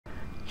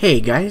Hey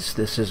guys,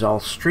 this is All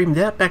Streamed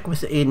That, back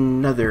with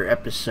another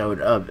episode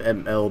of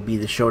MLB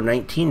The Show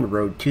 19,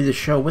 Road to the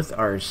Show, with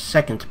our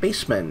second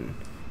baseman.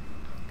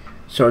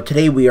 So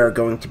today we are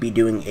going to be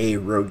doing a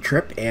road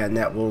trip, and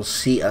that will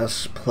see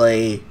us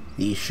play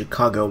the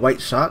Chicago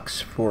White Sox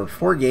for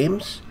 4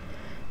 games,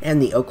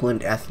 and the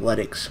Oakland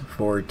Athletics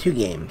for 2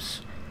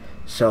 games.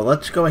 So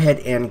let's go ahead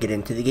and get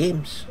into the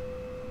games.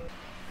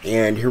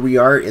 And here we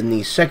are in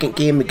the second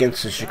game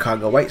against the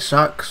Chicago White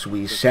Sox.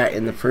 We sat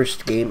in the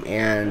first game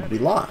and we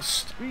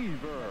lost.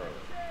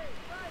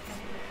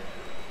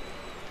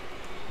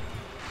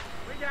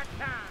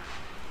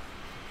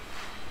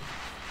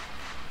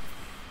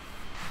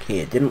 Okay,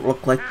 it didn't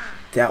look like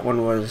that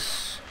one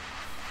was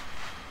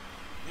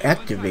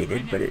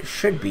activated, but it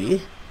should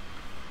be.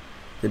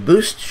 The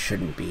boost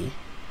shouldn't be.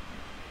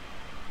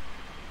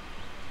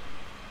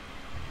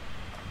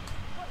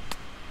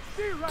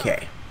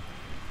 Okay.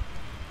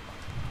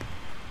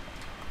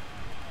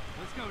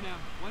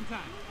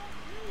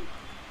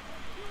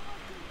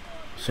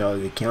 So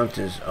the count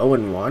is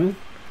 0-1.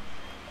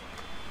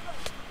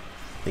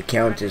 The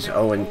count is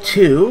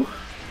 0-2.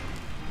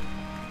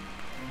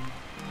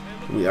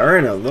 We are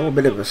in a little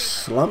bit of a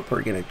slump.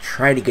 We're going to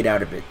try to get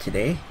out of it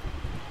today.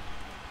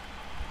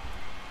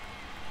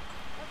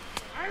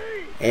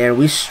 And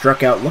we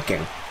struck out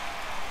looking.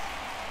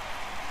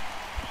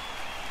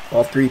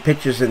 All 3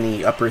 pitches in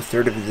the upper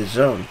third of the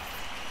zone.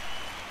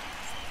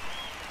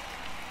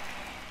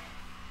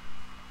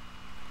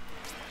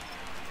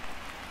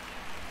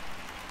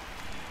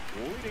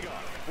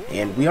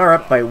 And we are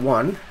up by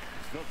 1.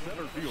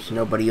 There's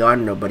nobody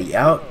on, nobody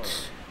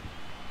out.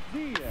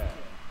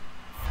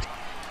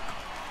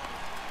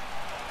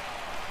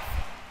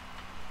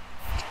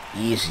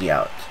 Easy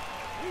out.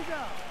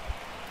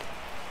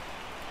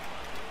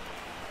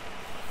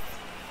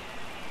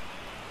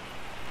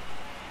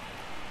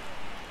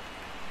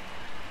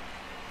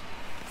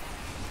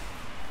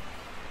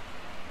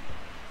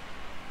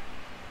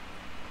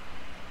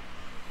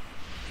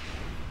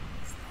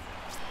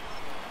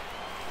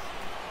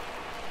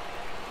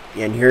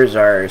 And here's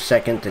our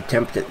second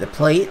attempt at the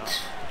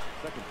plate.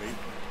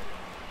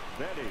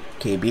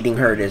 Okay, beating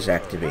hurt is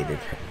activated.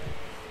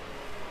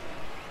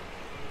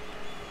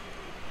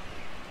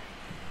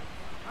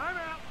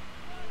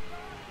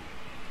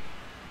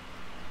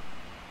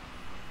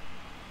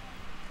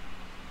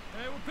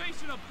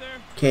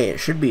 Okay, it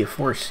should be a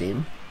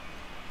 4-seam.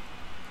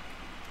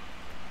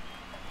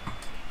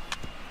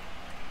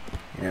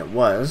 And it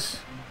was.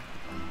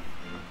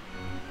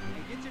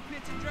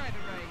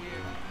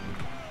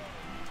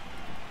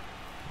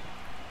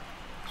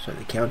 So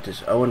the count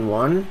is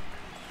 0-1.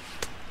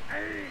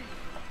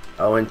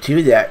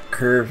 0-2. That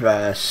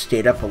curve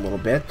stayed up a little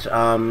bit.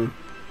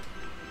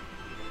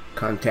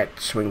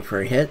 Contact swing for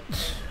a hit.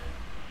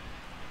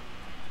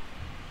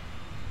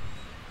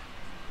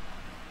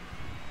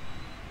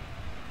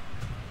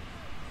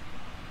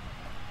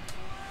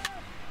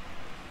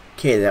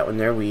 Okay, that one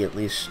there we at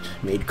least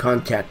made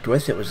contact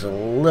with. It was a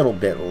little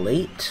bit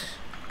late.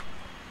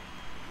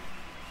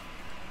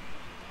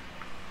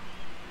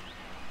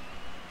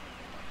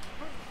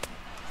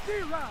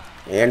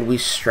 And we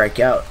strike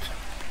out.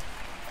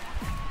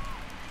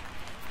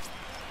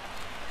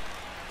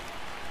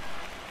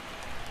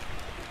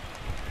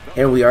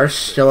 And we are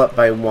still up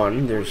by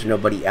 1. There's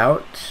nobody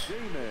out.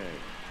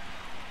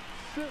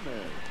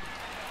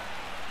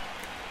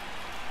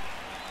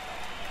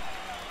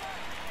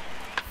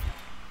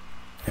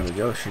 There we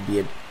go. Should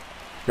be a...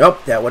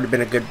 Nope, that would have been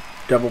a good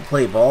double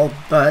play ball,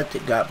 but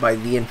it got by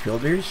the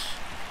infielders.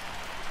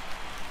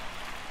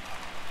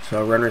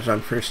 So runners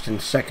on first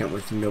and second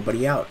with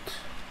nobody out.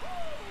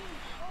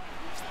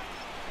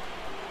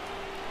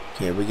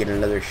 Okay, we get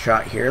another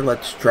shot here.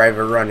 Let's drive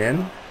a run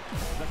in.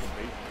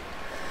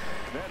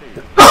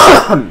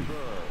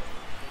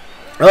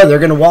 Oh, they're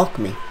going to walk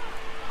me.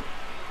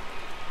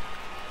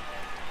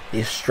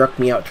 They struck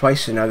me out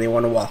twice and now they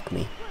want to walk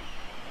me.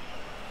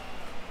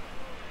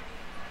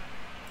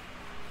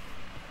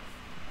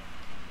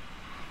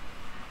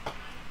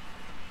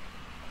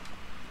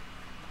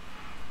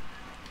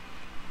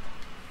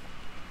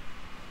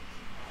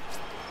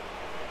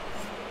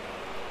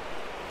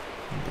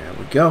 There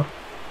we go.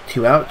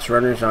 2 outs,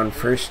 runners on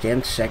first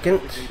and second.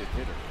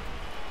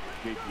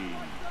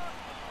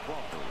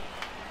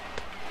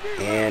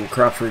 And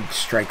Crawford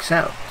strikes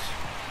out.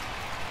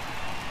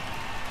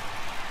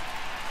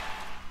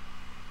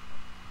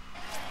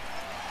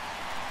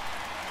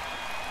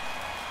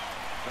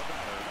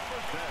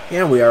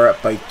 And we are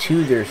up by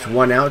 2. There's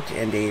 1 out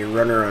and a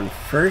runner on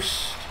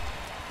first.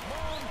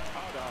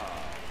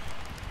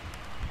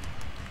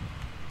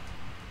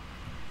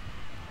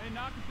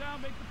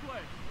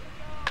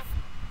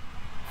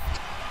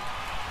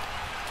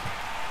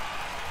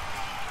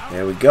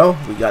 There we go.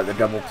 We got the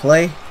double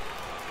play.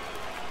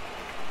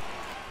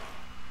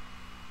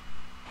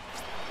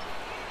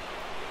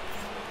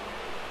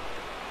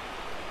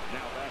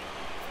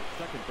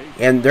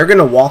 And they're going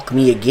to walk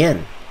me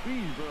again.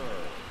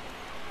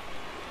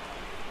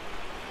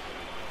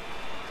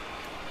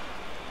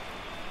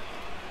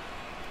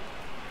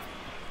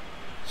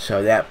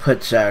 So that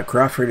puts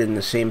Crawford in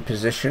the same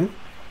position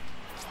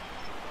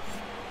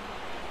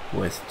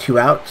with 2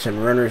 outs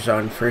and runners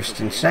on first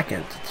and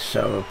second.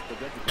 So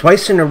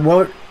twice in a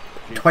row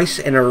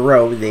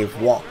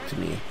they've walked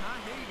me.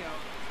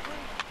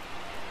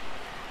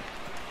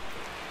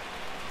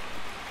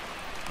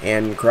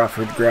 And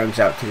Crawford grounds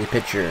out to the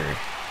pitcher.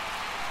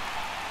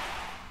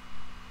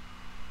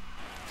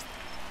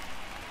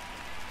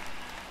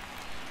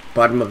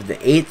 Bottom of the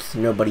 8th,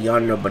 nobody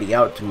on, nobody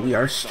out, and we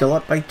are still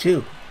up by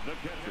 2.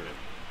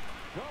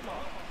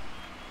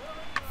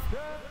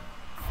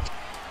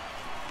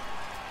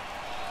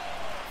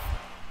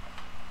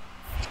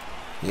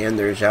 And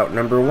there's out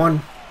number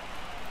 1.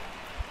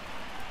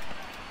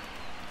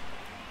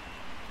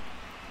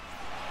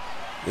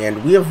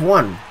 And we have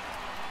won.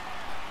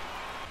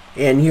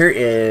 And here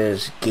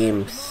is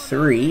game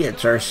 3.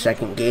 It's our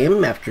second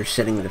game after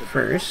sitting the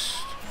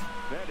first.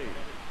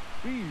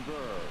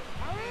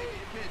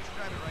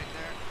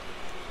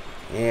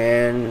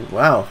 And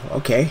wow,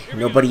 okay,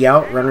 nobody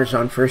out, runners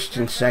on first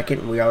and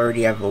second. We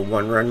already have a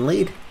 1-run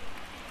lead.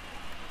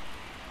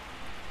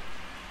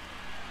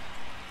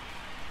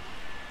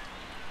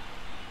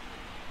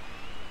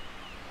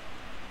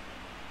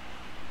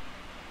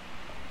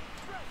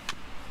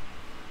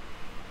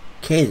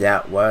 Okay,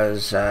 that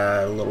was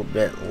a little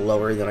bit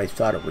lower than I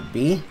thought it would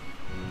be.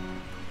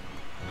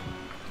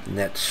 And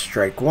that's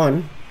strike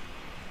 1.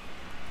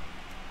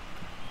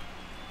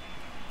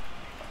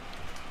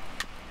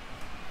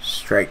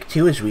 Strike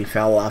 2 as we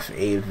foul off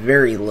a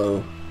very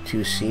low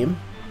 2-seam.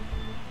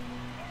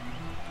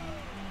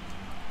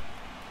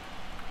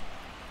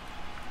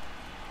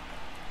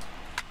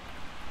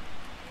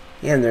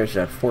 And there's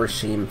a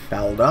 4-seam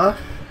fouled off.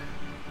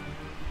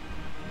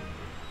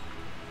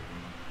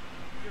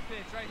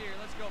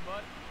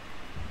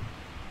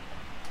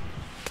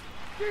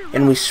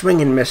 And we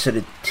swing and miss at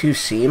a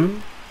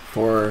 2-seam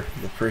for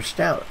the first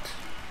out.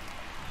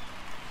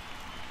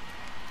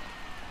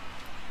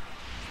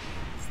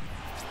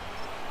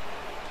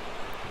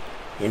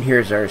 And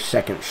here's our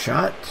second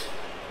shot.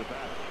 The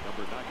bat,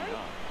 number 99,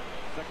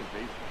 second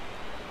baseman,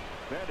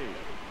 Betty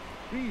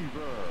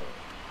Beaver.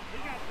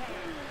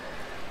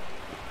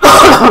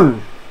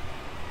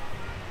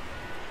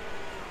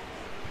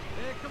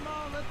 Hey, come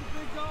on, let the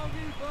big dog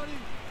eat, buddy.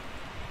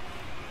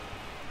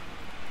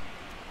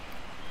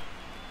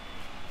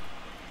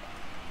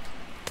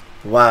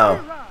 Wow.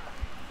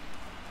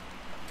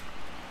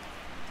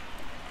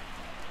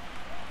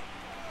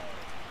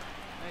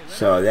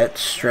 So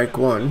that's strike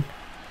 1.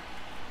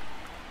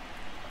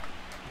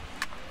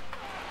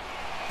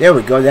 There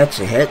we go, that's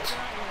a hit.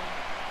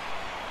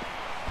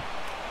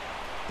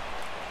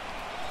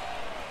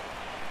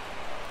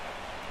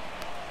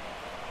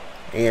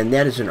 And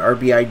that is an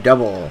RBI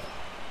double.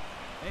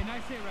 Hey,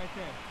 nice hit right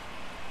there.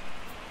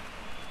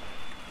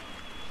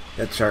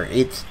 That's our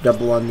 8th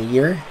double on the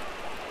year.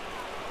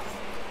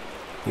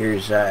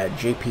 Here's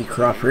J.P.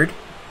 Crawford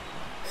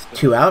with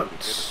 2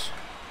 outs.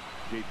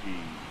 J.P.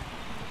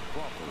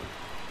 Crawford.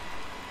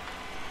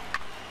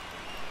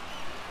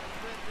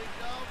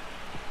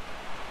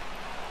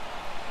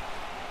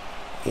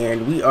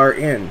 And we are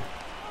in.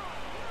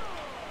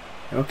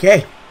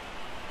 Okay.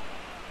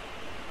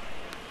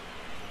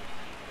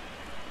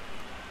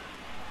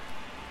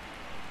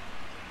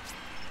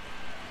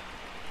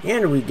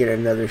 And we get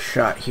another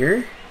shot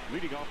here.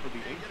 Leading off for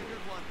the Angels,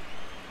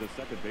 the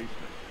second baseman,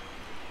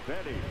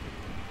 Betty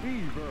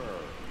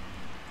Beaver.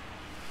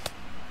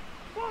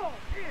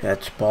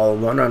 That's ball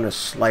 1 on a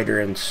slider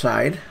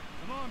inside.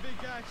 Come on, big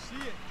guy, see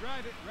it.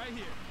 Drive it right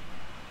here.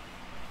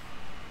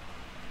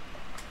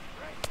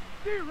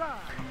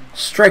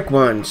 Strike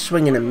 1,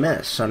 swing and a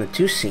miss on a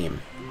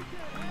 2-seam.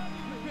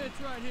 Pitch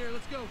right here.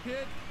 Let's go,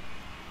 kid.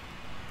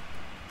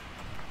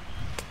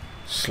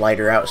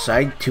 Slider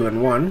outside,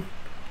 2-1.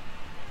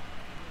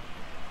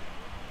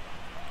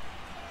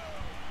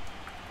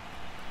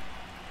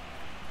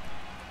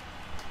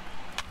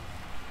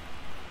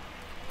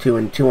 Two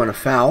and 2 on a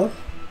foul.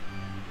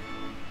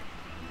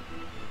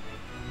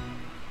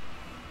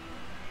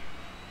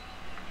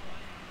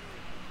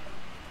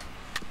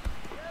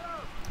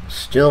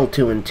 Still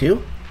 2 and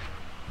 2.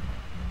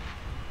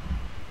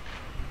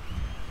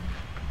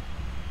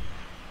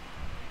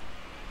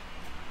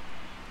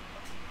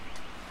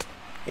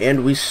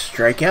 And we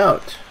strike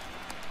out.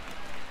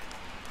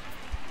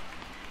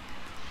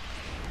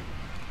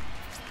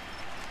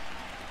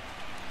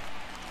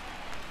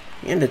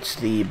 And it's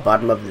the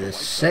bottom of the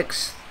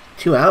 6th.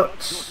 2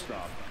 outs.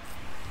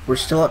 We're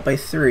still up by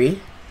 3.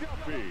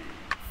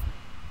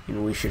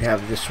 And we should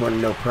have this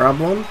one no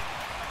problem.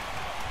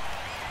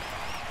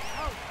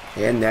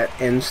 And that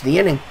ends the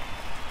inning.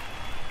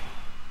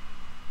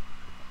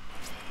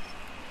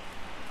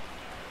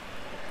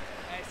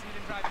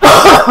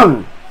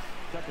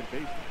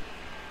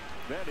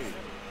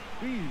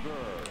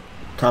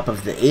 Top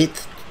of the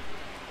 8th.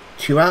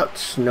 2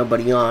 outs,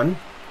 nobody on.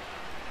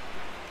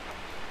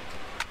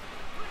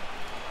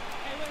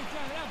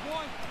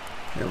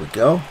 There we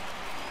go.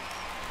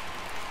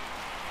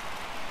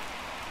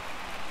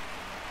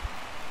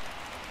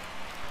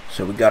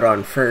 So we got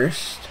on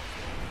first.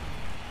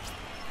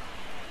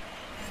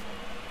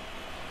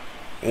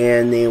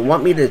 And they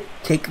want me to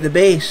take the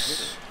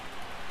base.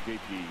 He's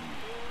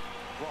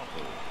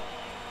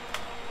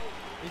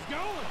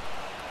going.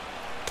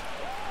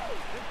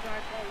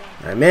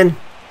 I'm in.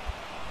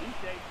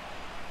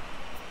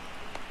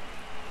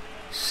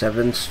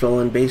 7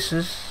 stolen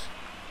bases.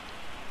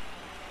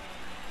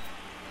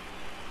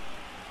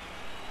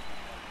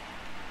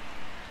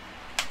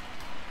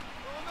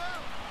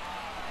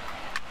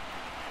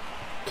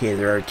 Okay,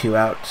 there are 2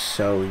 outs,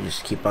 so we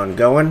just keep on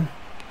going.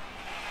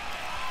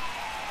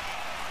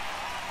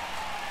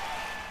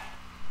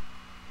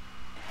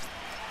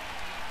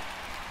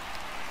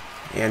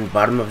 And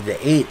bottom of the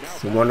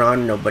 8th, 1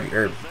 on, nobody,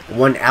 or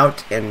 1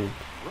 out and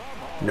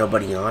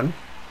nobody on.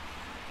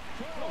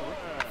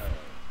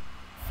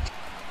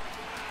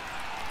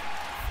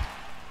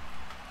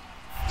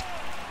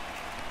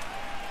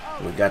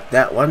 We got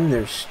that one.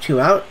 There's 2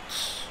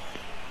 outs.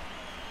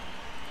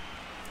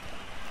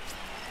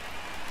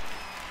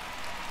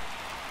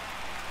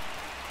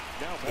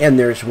 And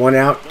there's 1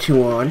 out,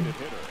 2 on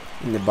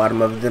in the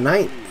bottom of the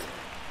 9th.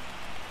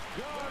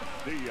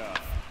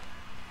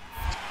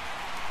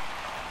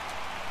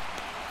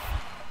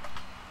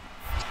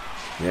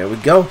 There we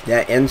go.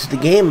 That ends the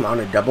game on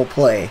a double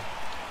play.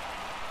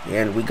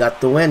 And we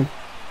got the win.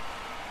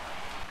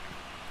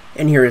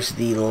 And here is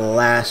the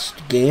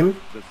last game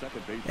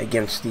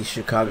against the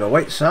Chicago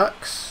White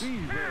Sox.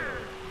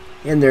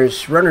 And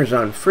there's runners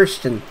on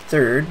first and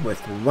third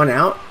with 1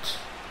 out.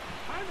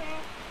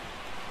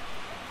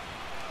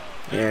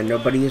 And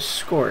nobody has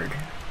scored. Get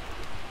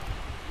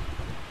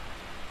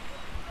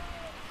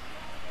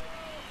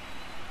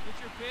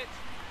your pitch.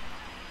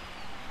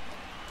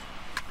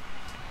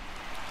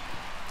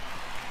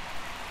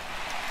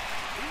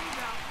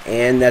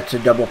 And that's a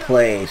double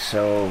play,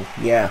 so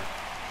yeah.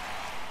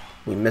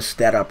 We missed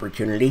that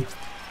opportunity.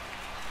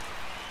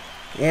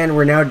 And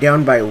we're now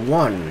down by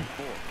 1.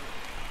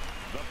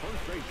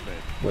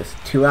 With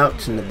 2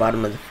 outs in the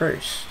bottom of the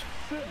first.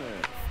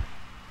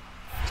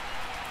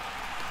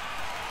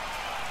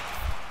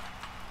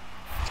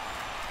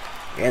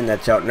 And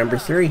that's out number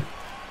 3.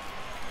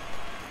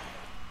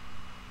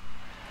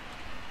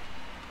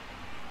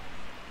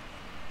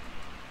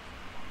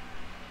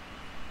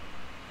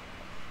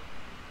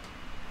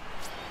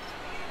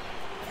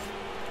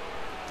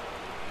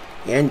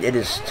 And it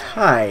is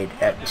tied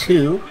at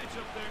 2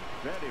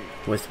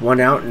 with 1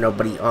 out and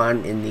nobody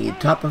on in the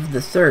top of the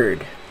 3rd.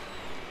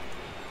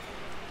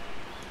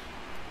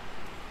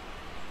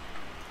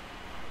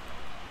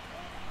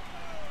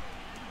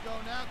 Go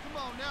now.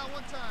 Come on now.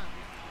 One time.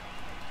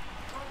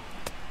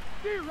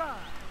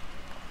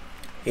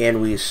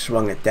 And we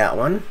swung at that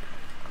one.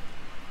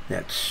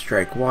 That's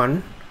strike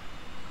 1.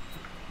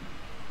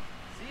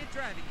 See it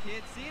drive it,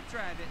 kid. See it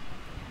drive it.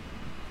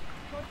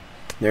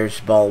 There's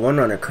ball 1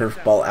 on a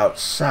curveball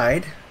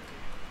outside.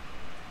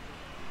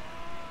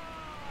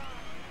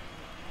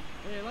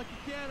 Hey, lucky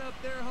cat up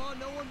there, huh?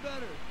 No one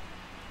better.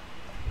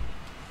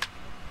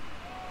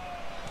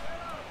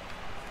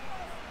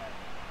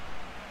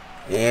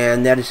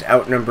 And that is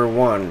out number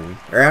 1.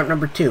 Or out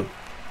number 2.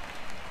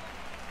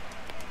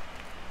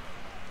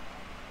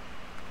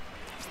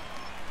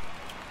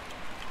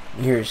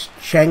 Here's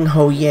Chang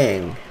Ho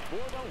Yang. For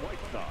the White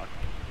Sox,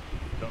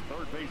 the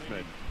third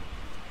baseman,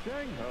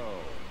 Chang Ho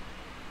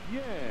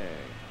Yang.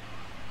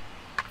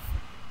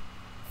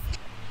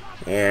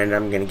 And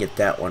I'm going to get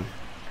that one.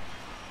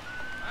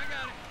 I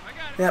got it. I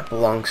got it. That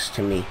belongs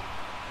to me.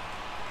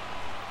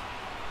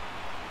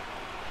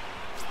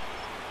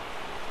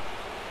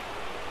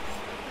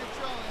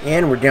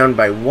 And we're down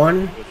by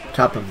 1.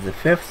 Top of the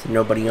 5th.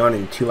 Nobody on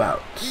and 2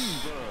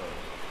 outs.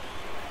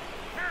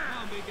 Come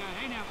on, big guy.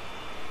 Hey now.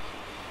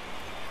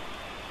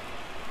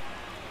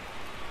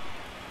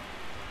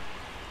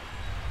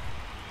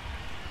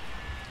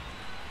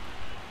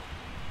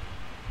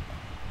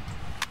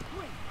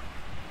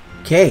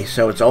 Okay,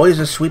 so it's always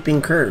a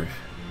sweeping curve.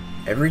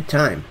 Every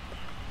time.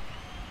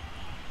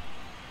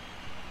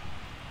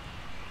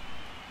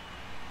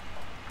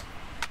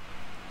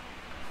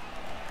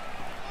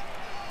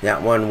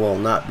 That one will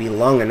not be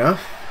long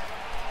enough.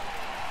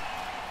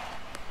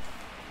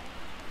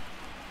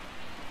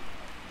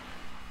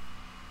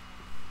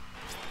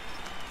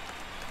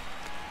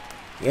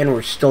 And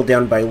we're still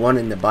down by 1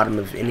 in the bottom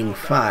of inning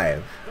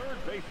 5. Third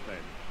baseman,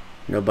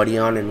 Nobody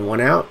on and 1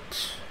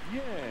 out.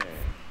 Yang.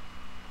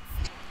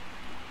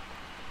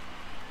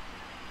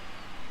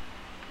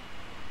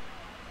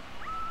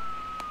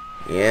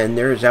 And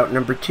there's out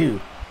number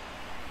 2.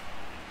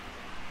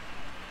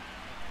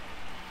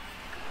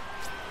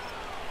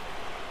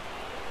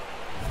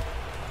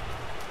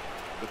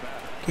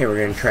 Okay, we're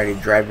going to try to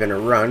drive in a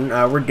run.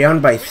 We're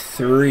down by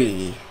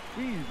 3.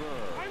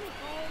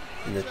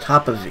 In the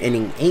top of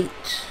inning 8.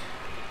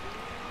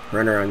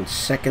 Runner on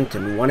second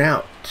and 1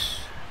 out.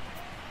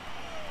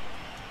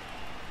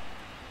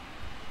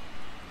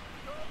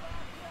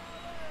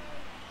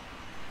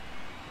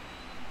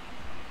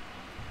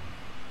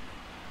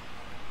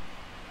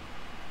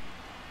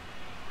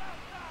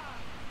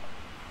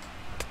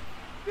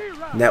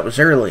 And that was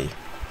early.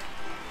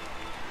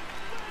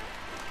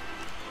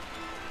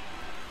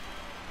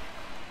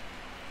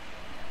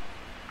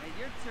 Hey,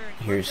 your turn.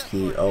 Here's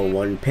the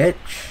 0-1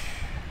 pitch.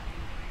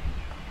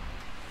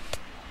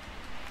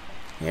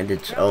 And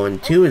it's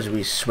 0-2 as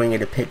we swing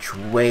at a pitch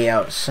way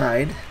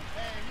outside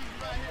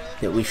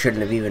that we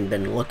shouldn't have even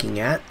been looking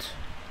at.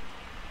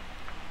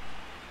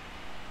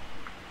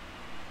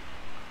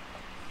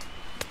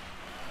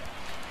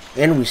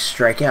 And we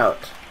strike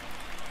out.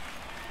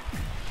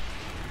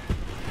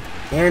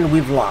 And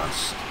we've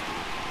lost.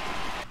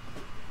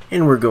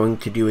 And we're going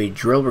to do a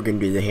drill. We're going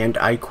to do the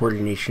hand-eye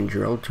coordination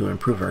drill to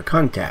improve our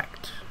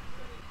contact.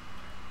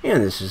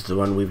 And this is the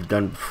one we've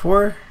done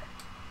before.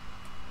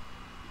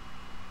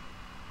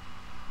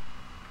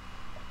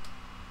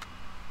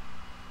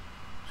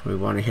 So we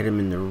want to hit him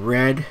in the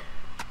red.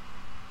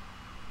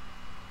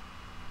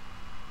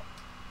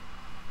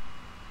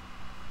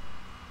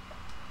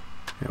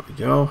 There we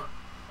go.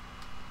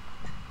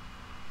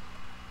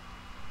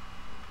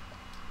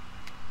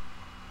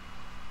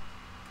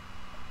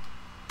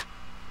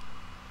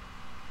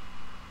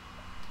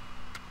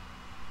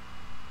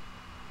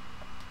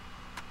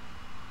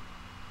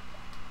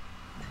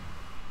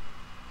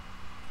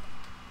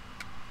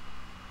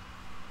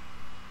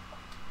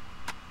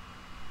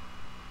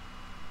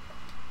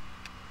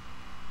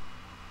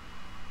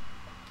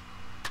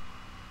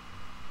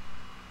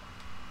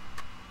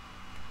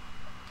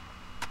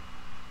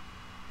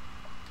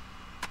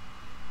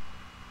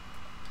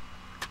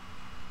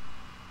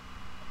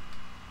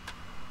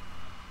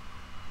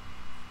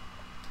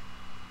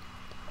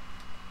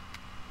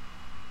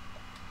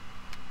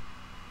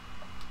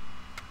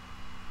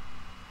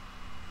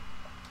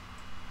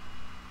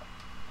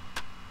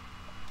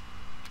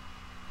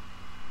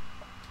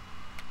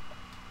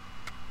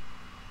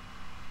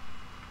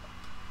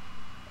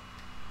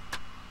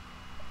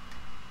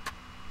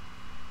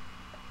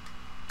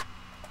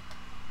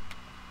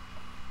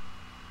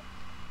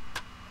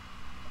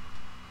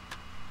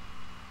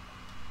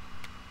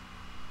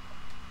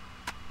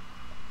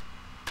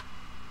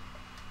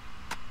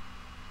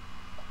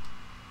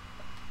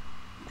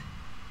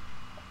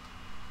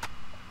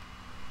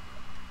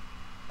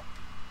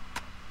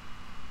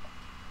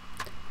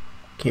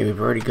 Okay,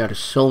 we've already got a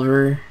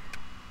silver.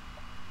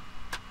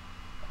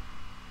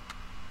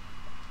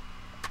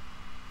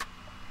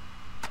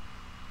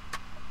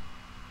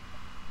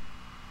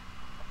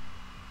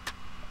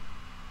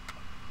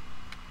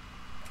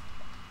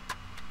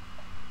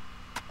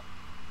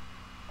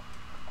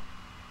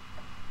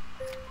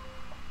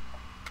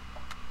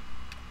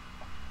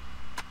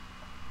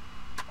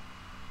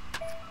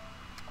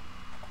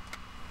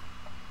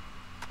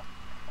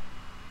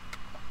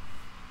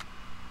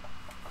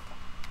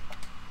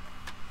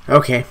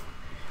 Okay,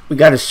 we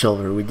got a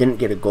silver. We didn't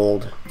get a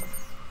gold.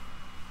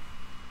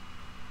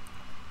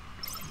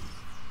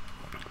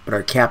 But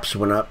our caps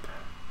went up.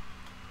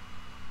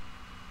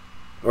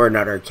 Or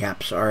not our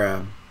caps,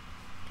 our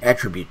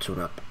attributes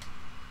went up.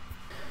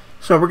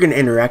 So we're going to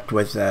interact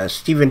with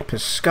Stephen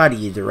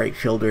Piscotty, the right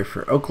fielder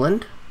for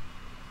Oakland.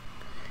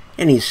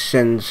 And he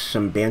sends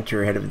some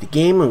banter ahead of the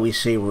game, and we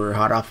say we're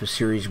hot off a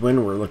series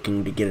win. We're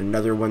looking to get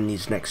another one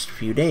these next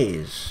few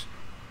days.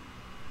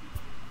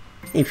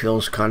 He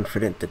feels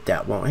confident that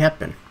that won't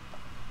happen.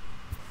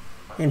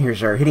 And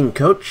here's our hitting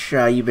coach.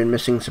 You've been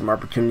missing some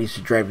opportunities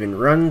to drive in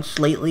runs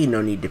lately.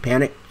 No need to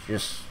panic.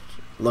 Just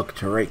look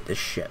to right the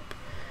ship.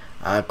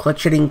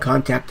 Clutch hitting,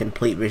 contact, and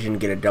plate vision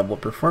get a double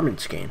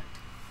performance gain.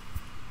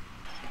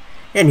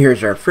 And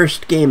here's our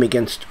first game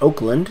against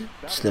Oakland.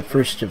 It's the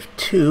first of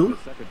two.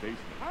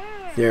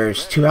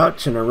 There's 2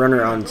 outs and a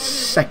runner on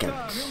second.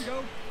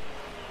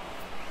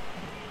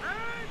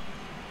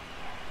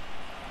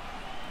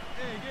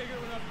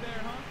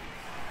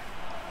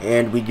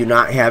 And we do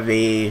not have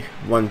a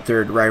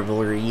 1/3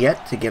 rivalry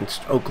yet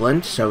against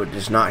Oakland, so it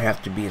does not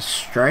have to be a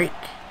strike.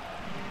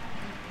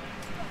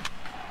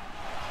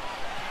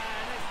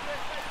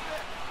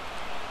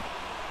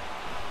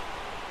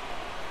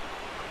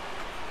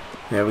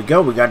 There we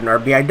go, we got an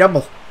RBI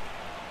double.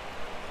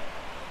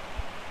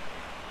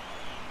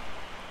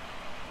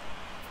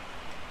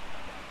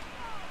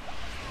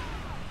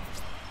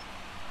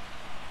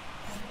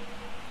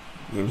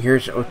 And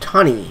here's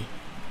Ohtani.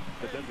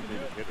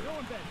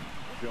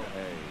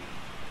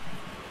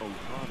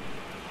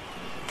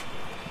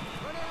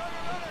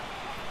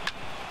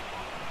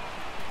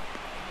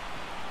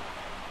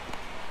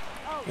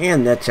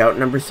 And that's out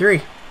number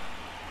 3.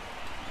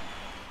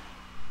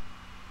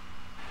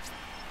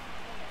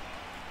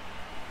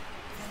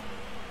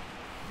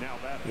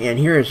 And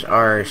here's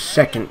our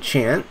second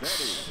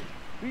chance.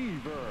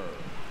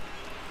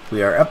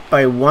 We are up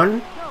by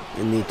 1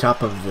 in the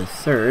top of the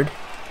 3rd.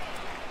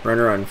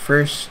 Runner on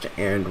first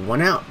and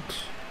 1 out.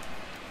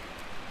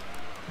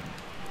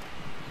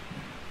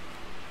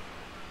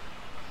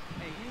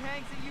 Hey, you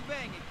hangs it, you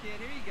bang it, kid.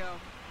 Here you go.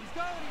 He's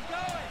going, he's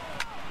going.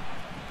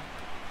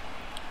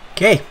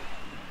 Okay,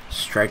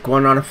 strike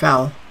 1 on a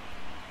foul.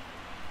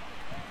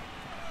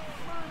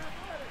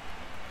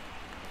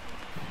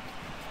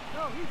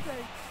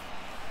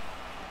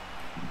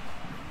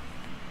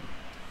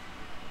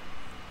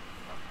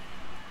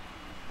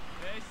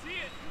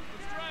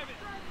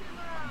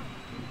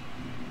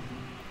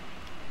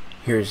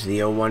 Here's the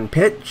 0-1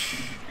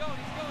 pitch.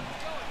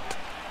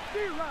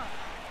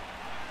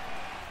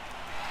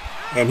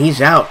 And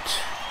he's out.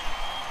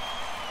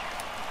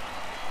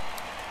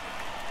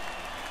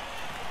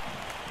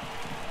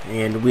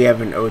 And we have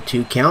an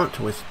 0-2 count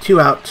with 2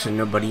 outs and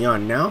nobody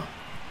on now.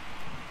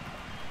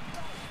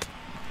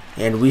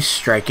 And we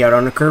strike out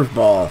on a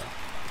curveball.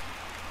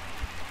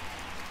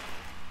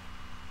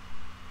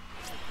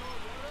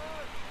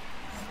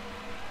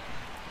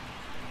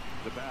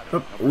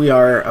 Oh, we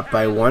are up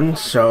by 1,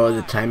 so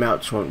the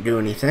timeouts won't do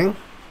anything.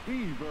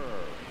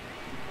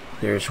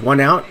 There's 1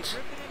 out,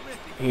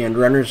 and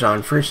runners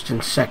on first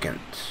and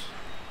second.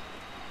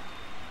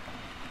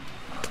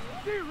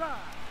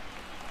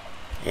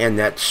 And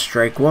that's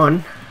strike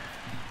 1.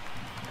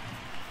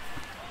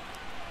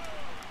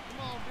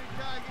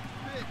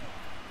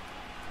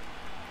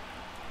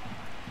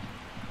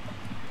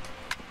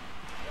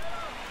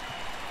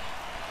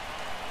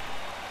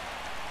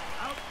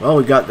 Well,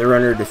 we got the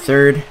runner to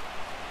third.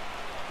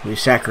 We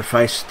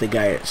sacrificed the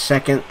guy at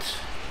second.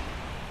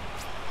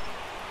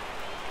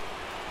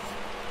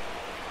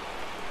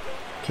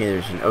 Okay,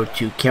 there's an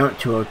 0-2 count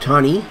to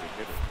Ohtani.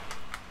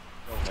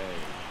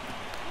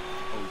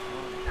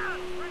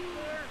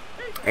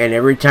 And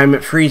every time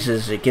it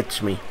freezes, it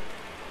gets me.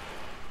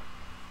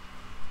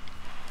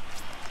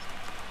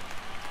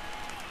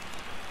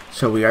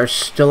 So we are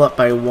still up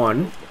by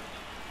 1.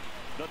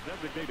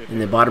 In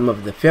the bottom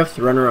of the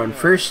 5th, runner on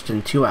first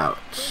and 2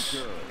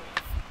 outs.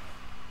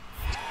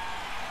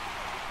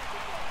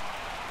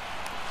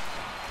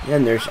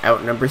 And there's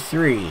out number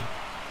 3.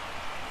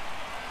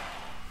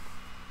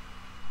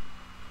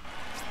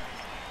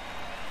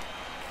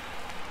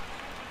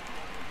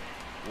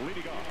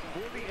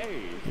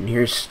 And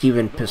here's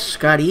Stephen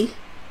Piscotty.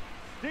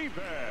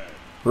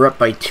 We're up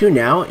by 2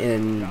 now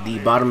in the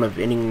bottom of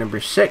inning number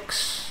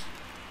 6.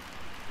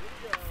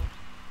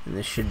 And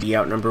this should be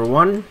out number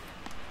 1.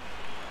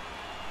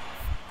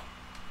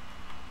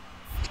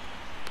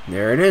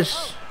 There it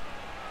is.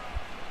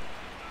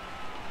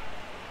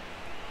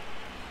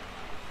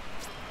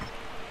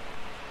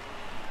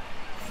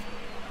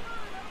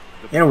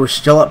 And we're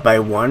still up by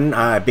 1.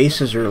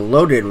 Bases are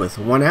loaded with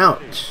 1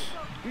 out.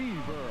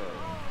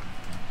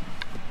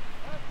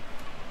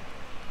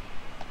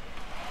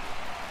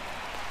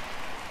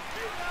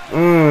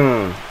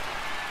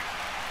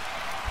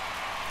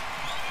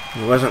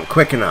 He wasn't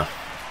quick enough.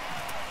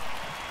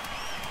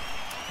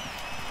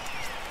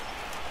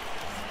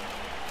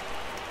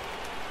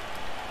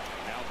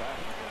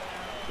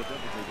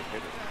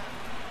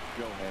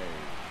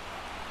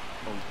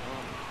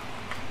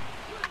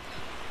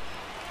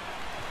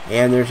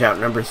 And there's out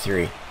number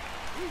 3.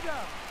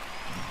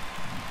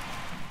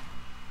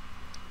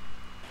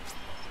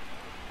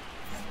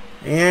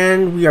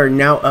 And we are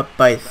now up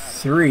by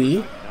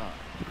 3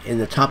 in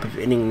the top of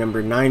inning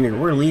number 9,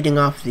 and we're leading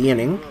off the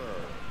inning.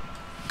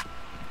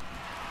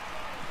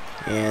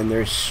 And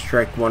there's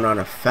strike 1 on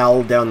a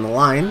foul down the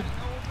line.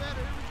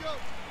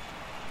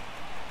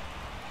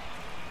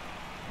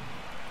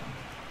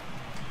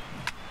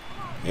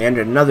 And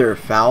another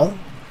foul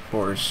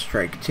for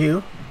strike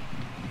 2.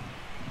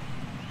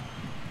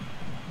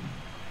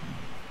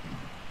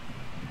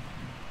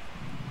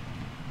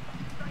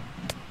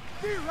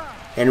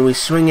 And we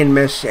swing and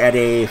miss at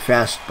a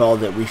fastball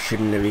that we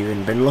shouldn't have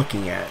even been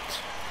looking at.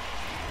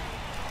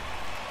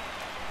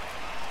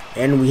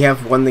 And we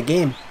have won the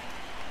game.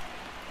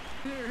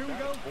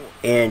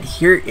 And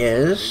here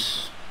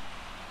is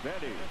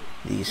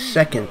the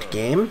second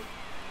game.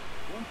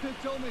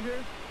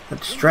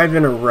 Let's drive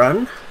in a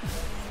run.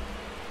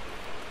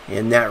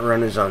 And that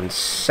run is on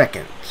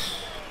second.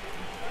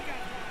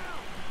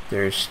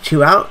 There's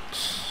 2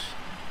 outs.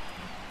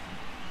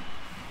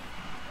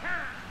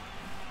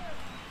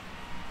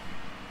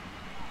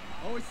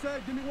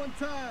 Give me 1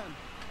 time.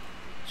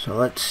 So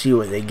let's see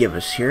what they give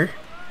us here.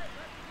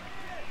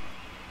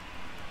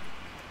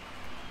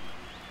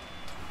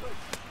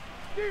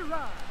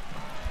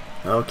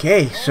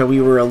 Okay, so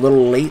we were a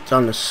little late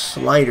on the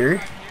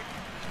slider.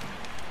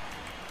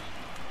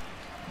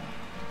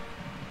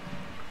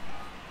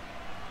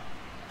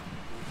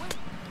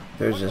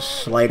 There's a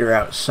slider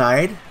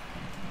outside.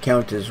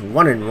 Count is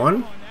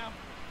 1-1.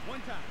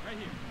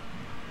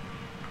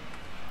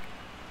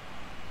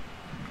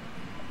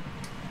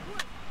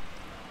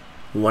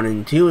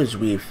 1-2 as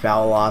we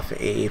foul off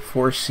a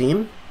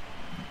 4-seam.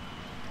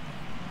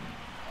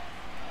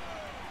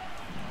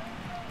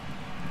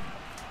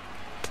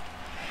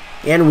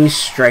 And we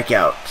strike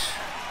out.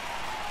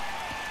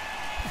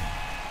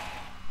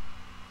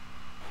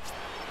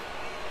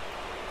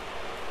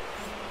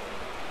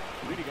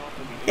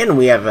 And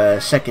we have a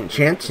second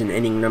chance in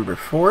inning number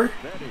 4.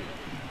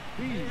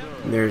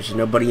 There's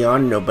nobody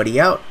on, nobody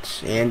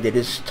out, and it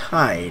is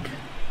tied.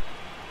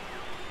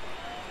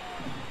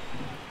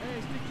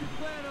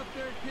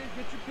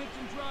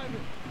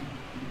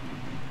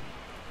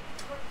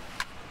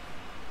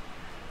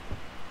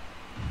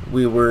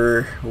 We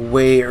were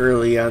way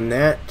early on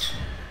that.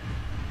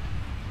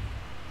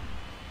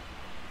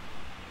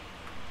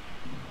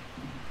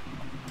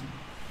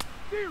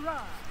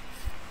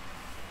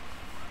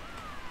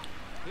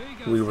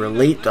 We were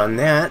late on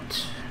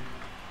that.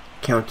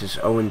 Count is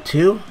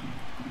 0-2.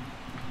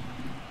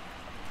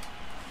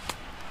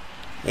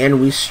 And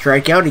we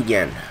strike out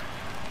again.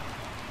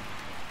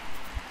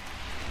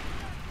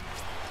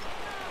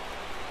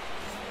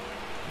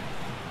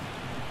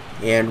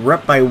 And we're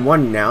up by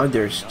 1 now.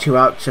 There's 2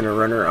 outs and a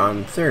runner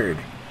on third.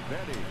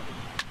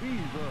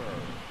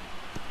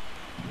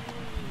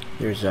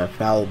 There's a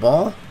foul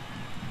ball.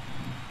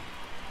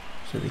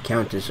 So the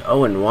count is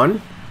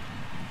 0-1.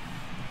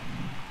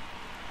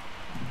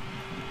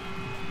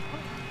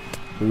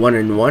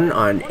 1-1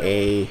 on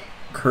a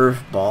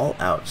curveball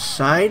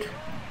outside.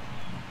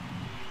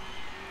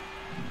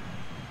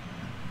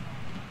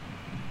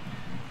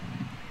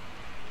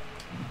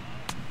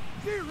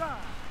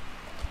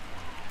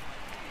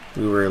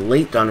 We were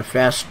late on a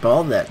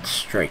fastball. That's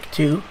strike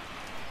 2.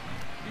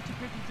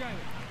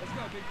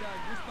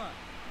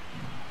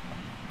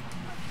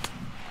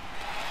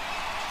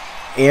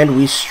 And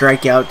we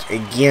strike out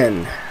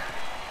again.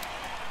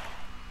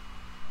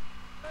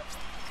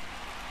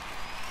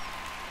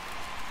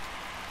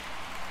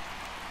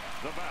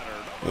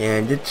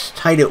 And it's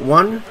tied at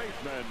 1.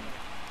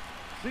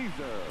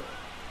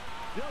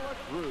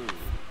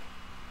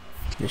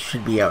 This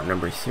should be out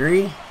number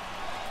 3.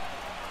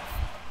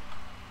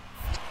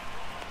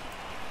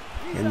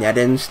 And that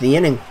ends the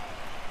inning.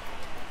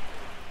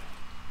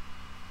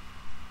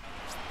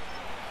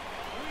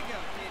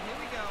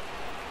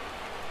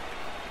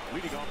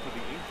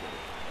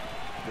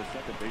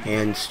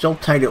 And still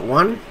tied at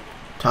 1.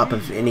 Top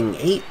of inning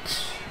 8.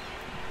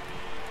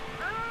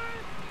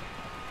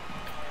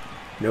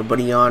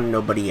 Nobody on,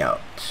 nobody out.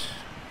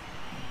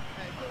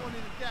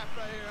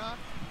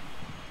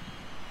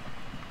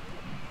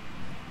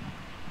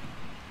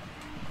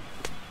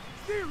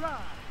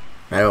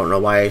 I don't know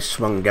why I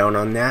swung down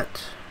on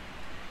that.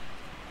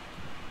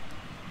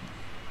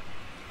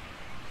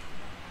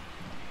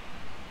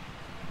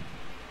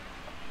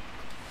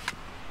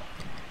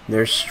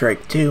 There's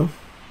strike 2.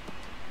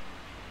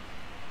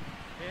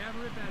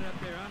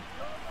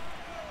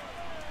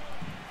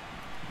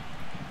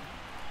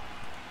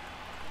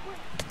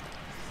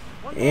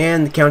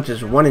 And the count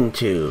is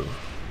 1-2.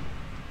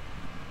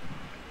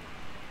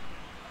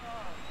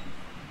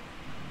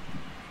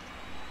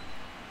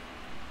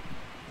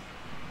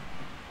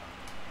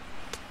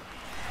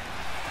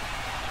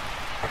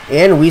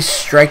 And we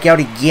strike out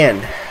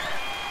again.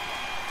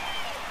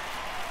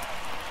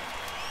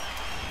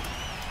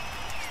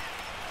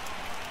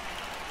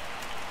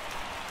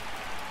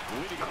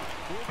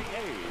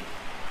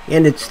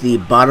 And it's the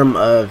bottom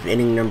of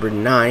inning number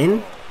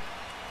 9.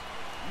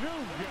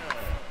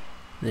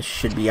 This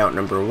should be out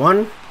number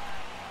 1.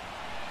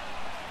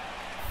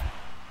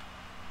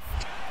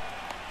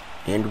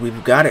 And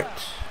we've got it.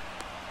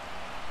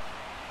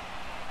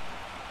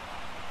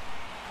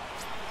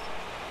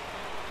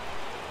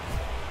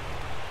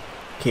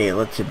 Okay,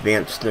 let's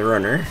advance the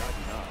runner.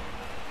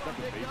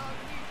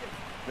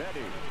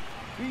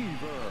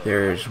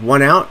 There's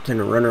 1 out and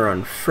a runner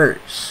on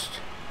first.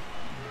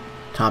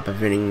 Top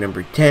of inning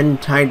number 10,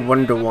 tied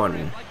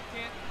 1-1.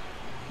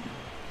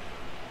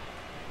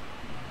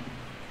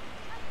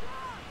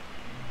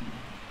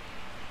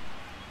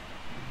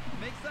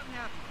 Make something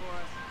happen for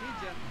us.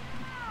 Need ya.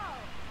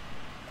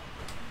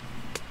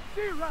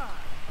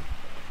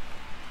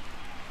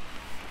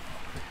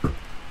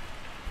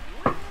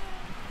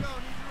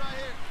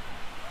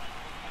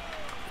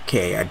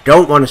 Okay, I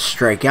don't want to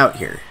strike out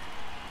here.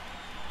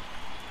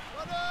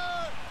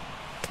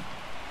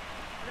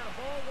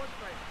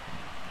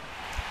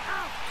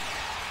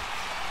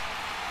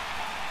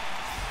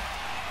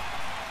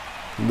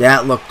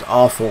 That looked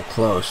awful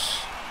close.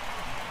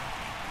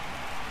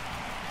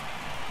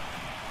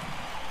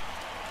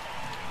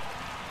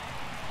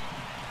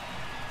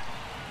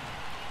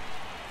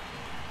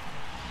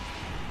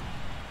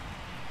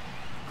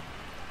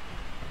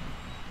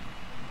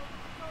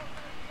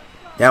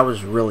 That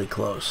was really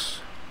close.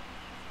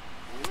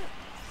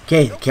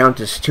 Okay, the count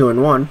is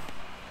 2-1.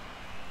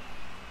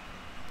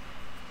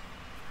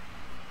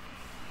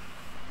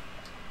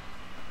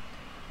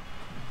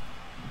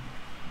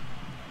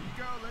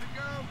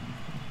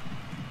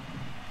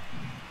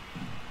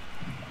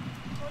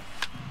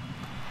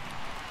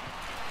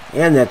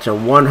 And that's a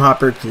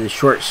 1-hopper to the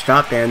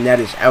shortstop, and that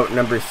is out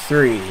number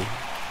 3.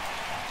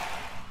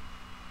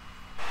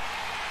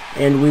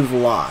 And we've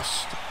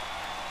lost.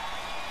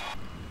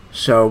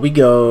 So we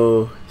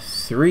go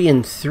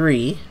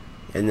 3-3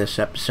 in this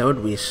episode.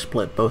 We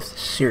split both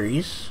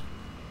series.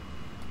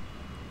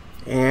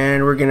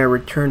 And we're going to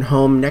return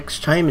home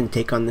next time and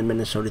take on the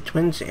Minnesota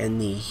Twins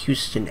and the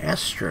Houston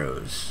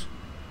Astros.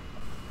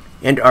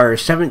 And our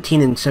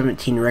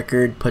 17-17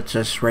 record puts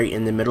us right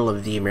in the middle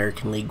of the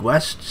American League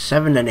West,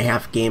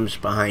 7.5 games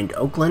behind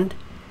Oakland,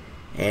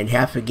 and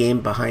half a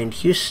game behind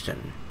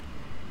Houston.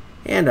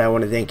 And I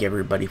want to thank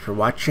everybody for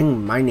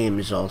watching. My name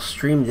is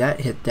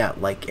RttS. Hit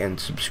that like and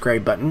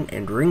subscribe button,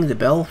 and ring the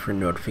bell for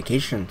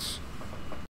notifications.